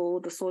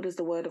gospel. The sword is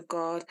the word of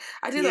God.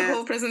 I did a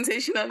whole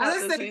presentation about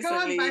this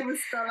recently. Bible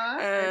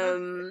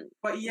scholar.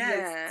 But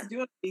yes, to do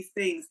all these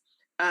things,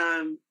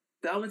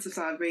 the elements of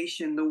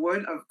salvation, the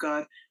word of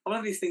God, all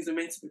of these things are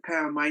meant to prepare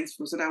our minds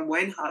for, so that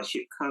when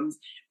hardship comes,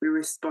 we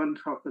respond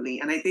properly.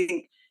 And I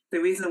think the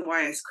reason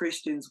why as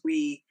Christians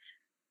we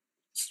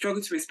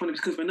struggle to respond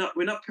is because we're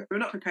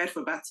not prepared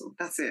for battle.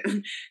 That's it.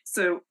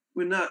 So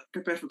we're not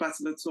prepared for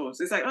battle at all.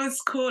 So it's like, oh,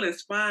 it's cool,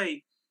 it's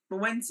fine. But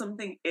when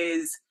something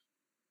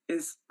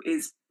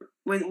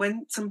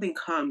when something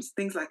comes,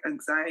 things like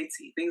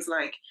anxiety, things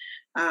like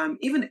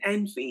even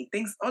envy,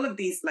 all of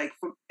these, like,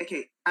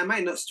 I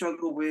might not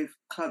struggle with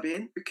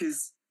clubbing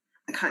because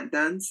I can't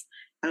dance.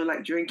 I don't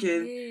like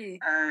drinking.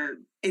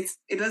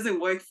 It doesn't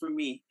work for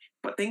me.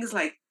 But things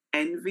like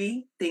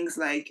envy, things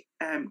like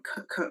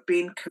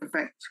being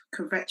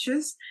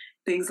covetous,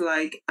 things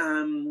like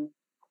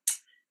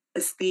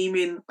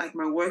esteeming like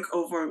my work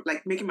over,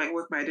 like making my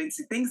work my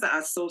identity, things that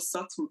are so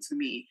subtle to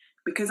me,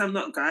 because I'm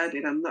not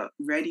guarded, I'm not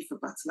ready for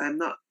battle, I'm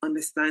not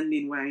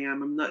understanding where I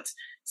am, I'm not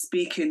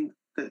speaking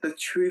the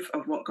truth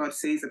of what God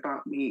says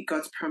about me,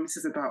 God's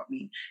promises about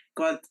me,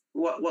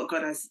 what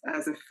God has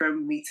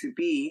affirmed me to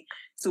be.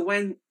 So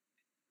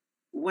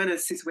when a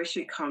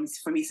situation comes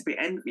for me to be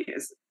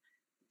envious,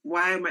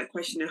 why am I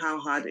questioning how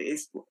hard it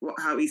is,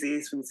 how easy it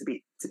is for me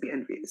to be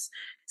envious?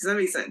 Does that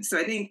make sense? So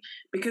I think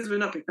because we're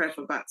not prepared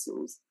for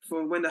battles,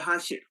 for when the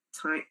hard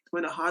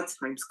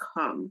times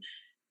come,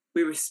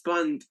 we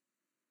respond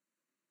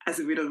as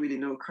if we don't really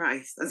know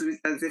Christ, as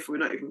if we're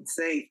not even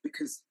saved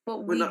because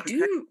But we're we not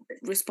prepared. do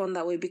respond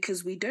that way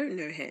because we don't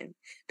know him.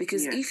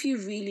 Because if you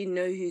really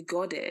know who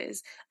God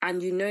is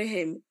and you know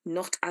him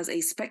not as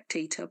a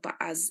spectator, but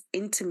as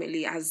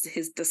intimately as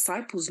his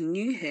disciples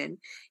knew him,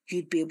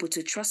 you'd be able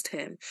to trust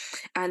him.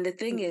 And the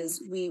thing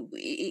is,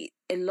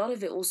 a lot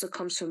of it also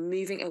comes from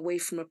moving away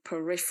from a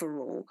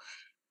peripheral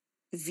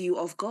view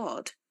of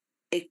God,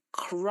 a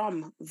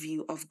crumb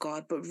view of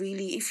God. But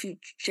really, if you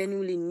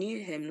genuinely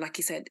knew him, like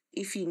you said,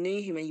 if you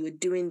knew him and you were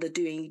doing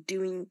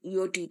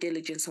your due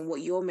diligence on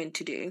what you're meant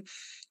to do,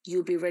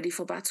 you'll be ready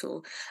for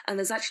battle. And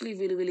there's actually a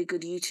really, really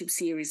good YouTube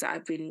series that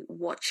I've been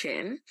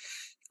watching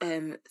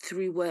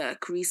through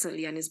work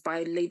recently, and it's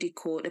by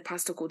a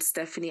pastor called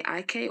Stephanie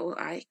Ike or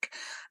Ike.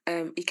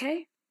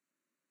 Ike?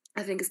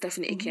 I think it's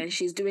definitely Iki, and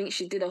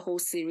she did a whole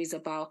series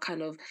about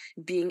kind of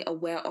being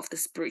aware of the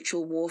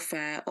spiritual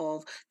warfare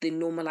of the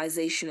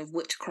normalization of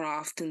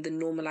witchcraft and the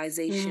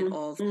normalization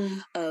of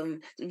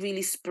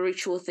really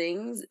spiritual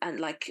things, and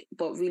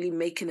but really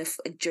making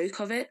a joke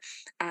of it.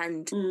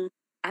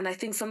 And I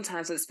think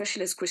sometimes,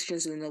 especially as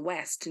Christians in the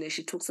West,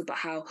 she talks about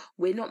how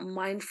we're not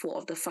mindful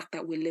of the fact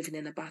that we're living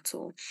in a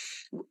battle,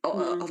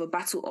 of a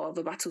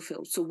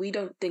battlefield. So we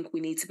don't think we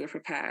need to be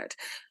prepared,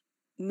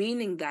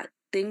 meaning that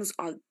things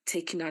are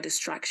taking our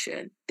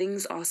distraction,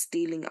 things are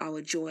stealing our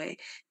joy,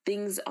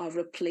 things are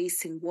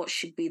replacing what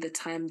should be the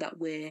time that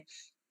we're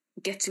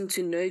getting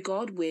to know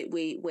God.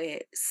 We're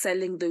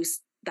selling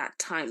that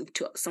time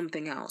to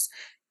something else.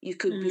 You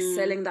could be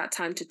selling that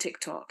time to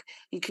TikTok.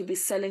 You could be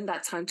selling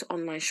that time to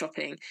online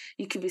shopping.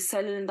 You could be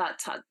selling that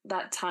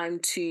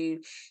time to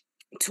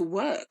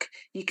work.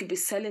 You could be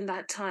selling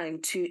that time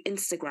to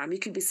Instagram. You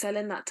could be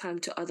selling that time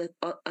to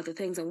other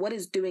things. And what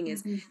it's doing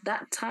is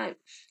that time.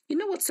 You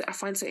know what I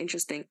find so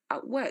interesting?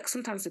 At work,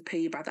 sometimes they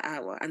pay you by the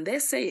hour, and they're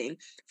saying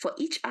for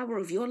each hour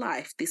of your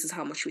life, this is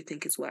how much we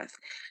think it's worth.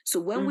 So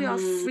when we are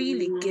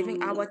freely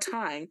giving our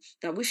time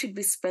that we should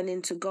be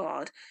spending to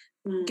God,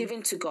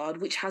 giving to God,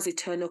 which has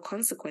eternal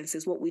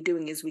consequences, what we're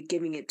doing is we're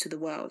giving it to the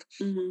world.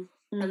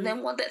 And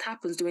then what that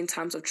happens during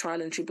times of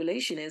trial and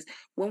tribulation is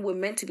when we're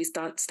meant to be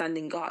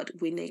standing guard,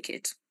 we're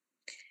naked.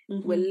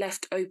 We're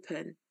left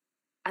open.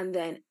 And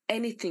then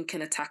anything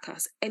can attack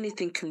us.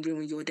 Anything can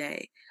ruin your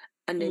day.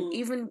 And then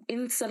even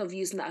instead of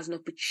using that as an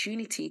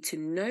opportunity to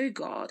know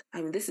God,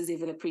 I mean, this is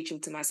even a preaching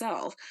to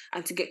myself,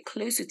 and to get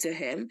closer to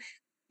him,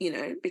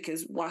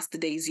 because whilst the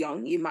day is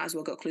young, you might as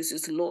well get closer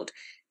to the Lord.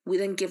 We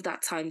then give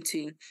that time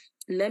to,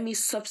 let me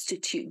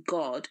substitute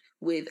God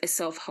with a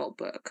self-help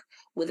book,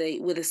 with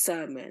a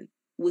sermon,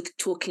 with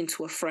talking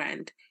to a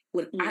friend,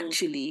 when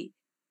actually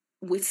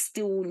we're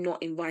still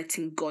not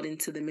inviting God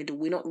into the middle.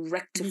 We're not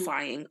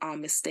rectifying our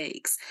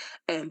mistakes,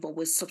 but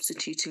we're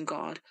substituting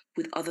God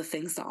with other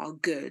things that are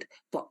good,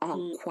 but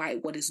aren't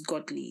quite what is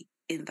godly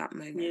in that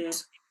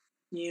moment.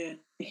 Yeah.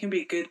 It can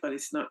be good, but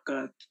it's not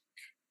God.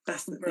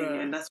 That's the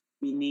thing, and that's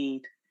what we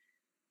need.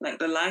 Like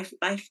the life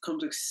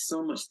comes with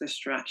so much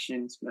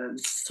distractions, man.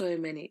 So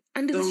many.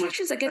 And the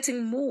distractions are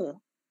getting more.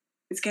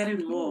 It's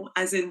getting more.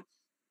 As in,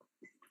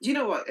 you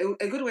know what?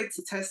 A good way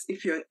to test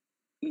if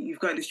you've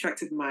got a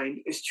distracted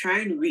mind is try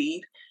and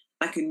read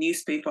like a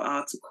newspaper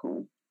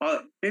article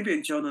or maybe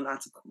a journal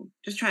article.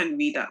 Just try and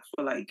read that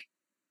for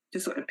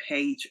just a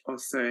page or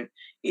so.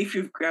 If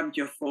you've grabbed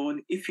your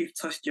phone, if you've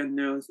touched your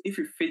nose, if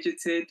you've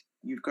fidgeted,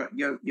 you're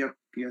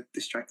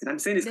distracted. I'm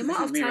saying this the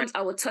amount of times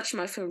I would touch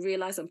my phone,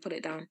 realize and put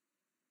it down.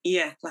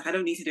 Yeah, I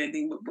don't need to do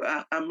anything.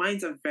 But our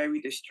minds are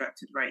very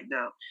distracted right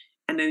now.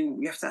 And then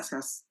we have to ask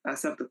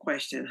ourselves the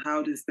question,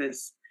 how does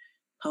this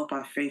help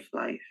our faith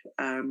life?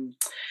 How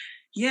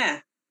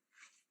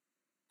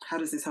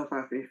does this help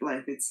our faith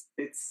life? It's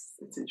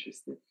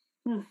interesting.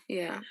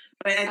 Yeah.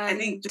 But I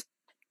think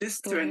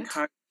just to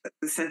encourage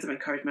the sense of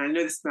encouragement, I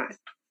know this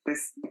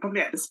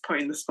probably at this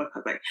point in this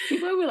podcast, like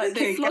people were like,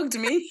 they flogged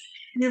me.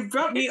 You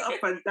brought me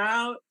up and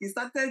down. You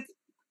started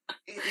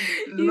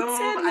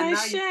low and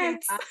now you came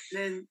up,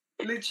 then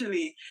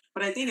literally.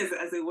 But I think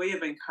as a way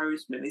of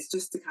encouragement, it's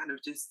just to kind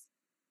of just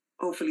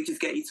hopefully just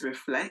get you to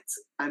reflect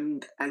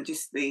and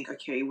just think,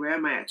 okay, where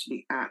am I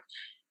actually at?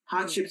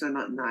 Hardships are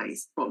not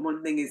nice, but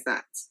one thing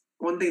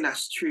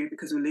that's true,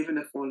 because we live in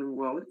a fallen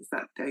world, is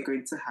that they're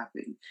going to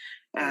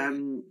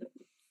happen.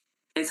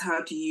 It's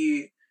how do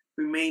you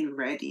remain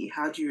ready?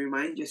 How do you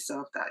remind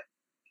yourself that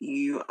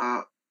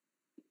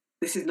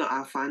this is not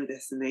our final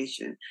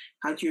destination?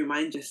 How do you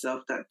remind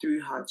yourself that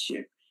through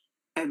hardship,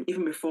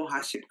 even before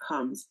hardship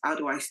comes, how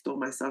do I store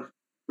myself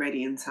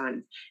ready in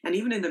time? And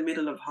even in the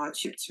middle of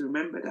hardship, to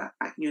remember that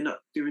you're not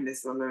doing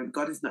this alone.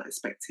 God is not a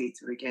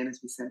spectator, again, as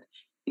we said,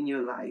 in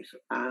your life.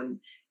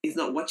 He's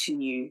not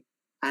watching you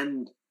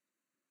and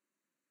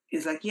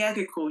it's like, yeah,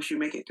 okay, cool, she'll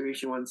make it through if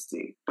she wants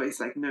to. But it's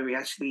like, no, he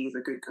actually is a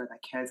good God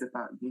that cares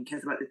about you. He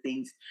cares about the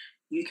things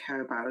you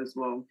care about as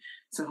well.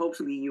 So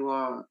hopefully you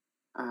are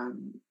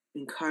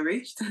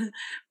encouraged.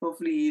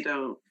 Hopefully you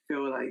don't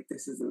feel like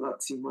this is a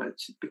lot too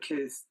much,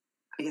 because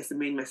I guess the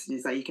main message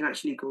is that you can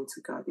actually go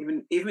to God,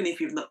 even if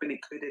you've not been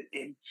included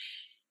in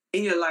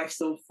in your life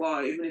so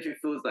far, even if it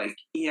feels like,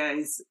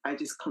 I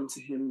just come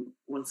to him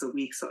once a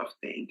week sort of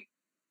thing,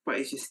 but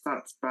it just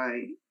starts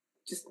by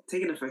just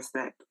taking the first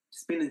step,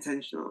 just being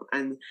intentional.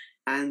 And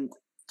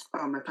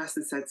my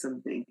pastor said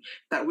something,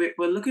 that we're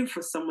looking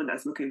for someone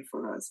that's looking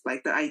for us.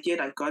 Like the idea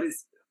that God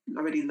is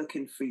already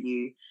looking for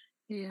you,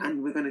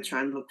 and we're going to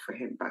try and look for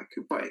him back.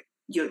 But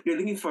you're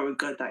looking for a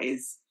God that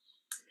is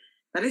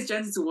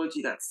gentle towards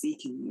you, that's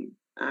seeking you.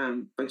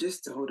 But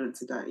just to hold on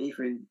to that,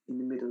 even in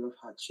the middle of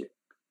hardship.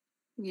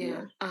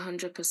 Yeah,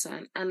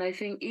 100%. And I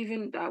think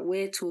even that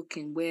we're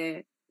talking,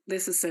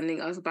 this is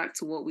sending us back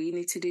to what we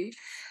need to do.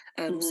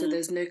 So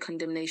there's no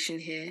condemnation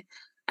here.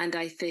 And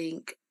I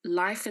think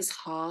life is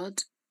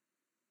hard,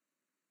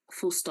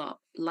 full stop.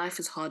 Life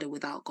is harder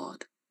without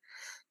God.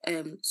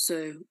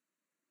 So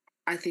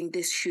I think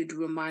this should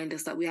remind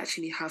us that we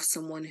actually have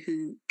someone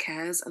who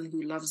cares and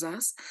who loves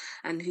us,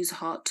 and whose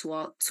heart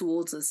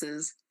towards us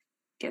is,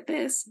 get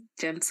this,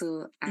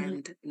 gentle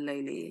and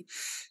lowly.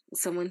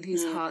 Someone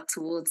whose heart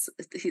towards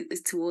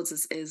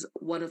us is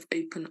one of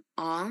open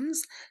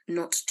arms,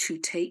 not to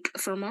take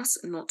from us,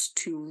 not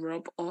to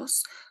rob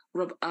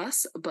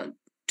us, but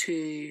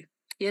to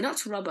not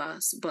to rob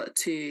us, but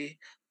to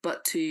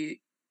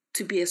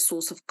be a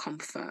source of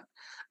comfort,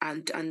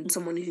 and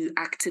someone who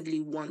actively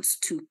wants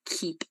to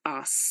keep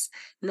us,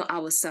 not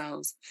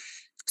ourselves.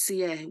 So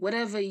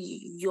whatever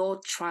your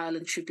trial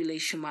and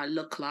tribulation might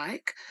look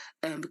like,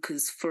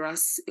 because for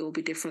us it will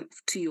be different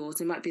to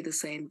yours. It might be the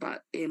same,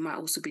 but it might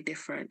also be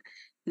different.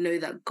 Know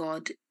that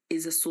God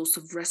is a source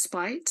of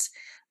respite.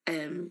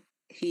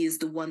 He is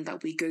the one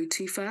that we go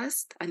to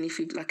first. And if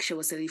you, like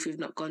Shewa said, if you've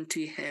not gone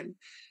to him,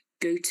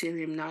 go to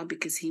him now,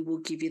 because he will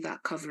give you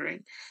that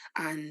covering.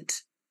 And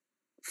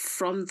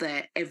from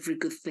there, every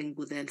good thing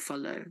will then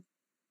follow.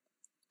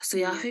 So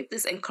I hope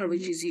this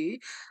encourages you,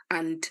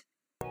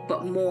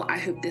 but more, I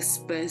hope this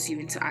spurs you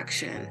into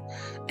action.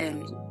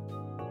 And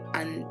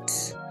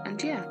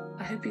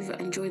I hope you've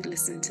enjoyed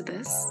listening to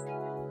this.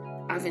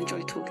 I've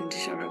enjoyed talking to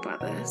Shewa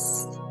about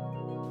this,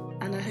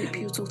 and I hope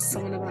you'll talk to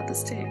someone about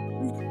this too.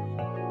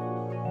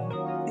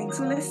 Thanks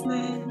for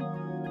listening.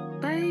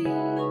 Bye.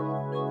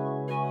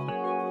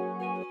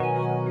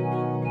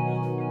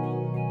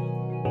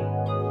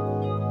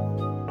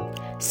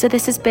 So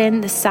this has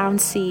been The Sound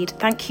Seed.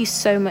 Thank you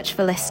so much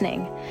for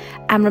listening.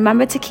 And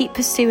remember to keep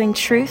pursuing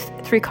truth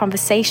through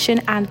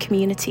conversation and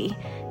community.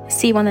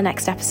 See you on the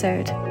next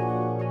episode.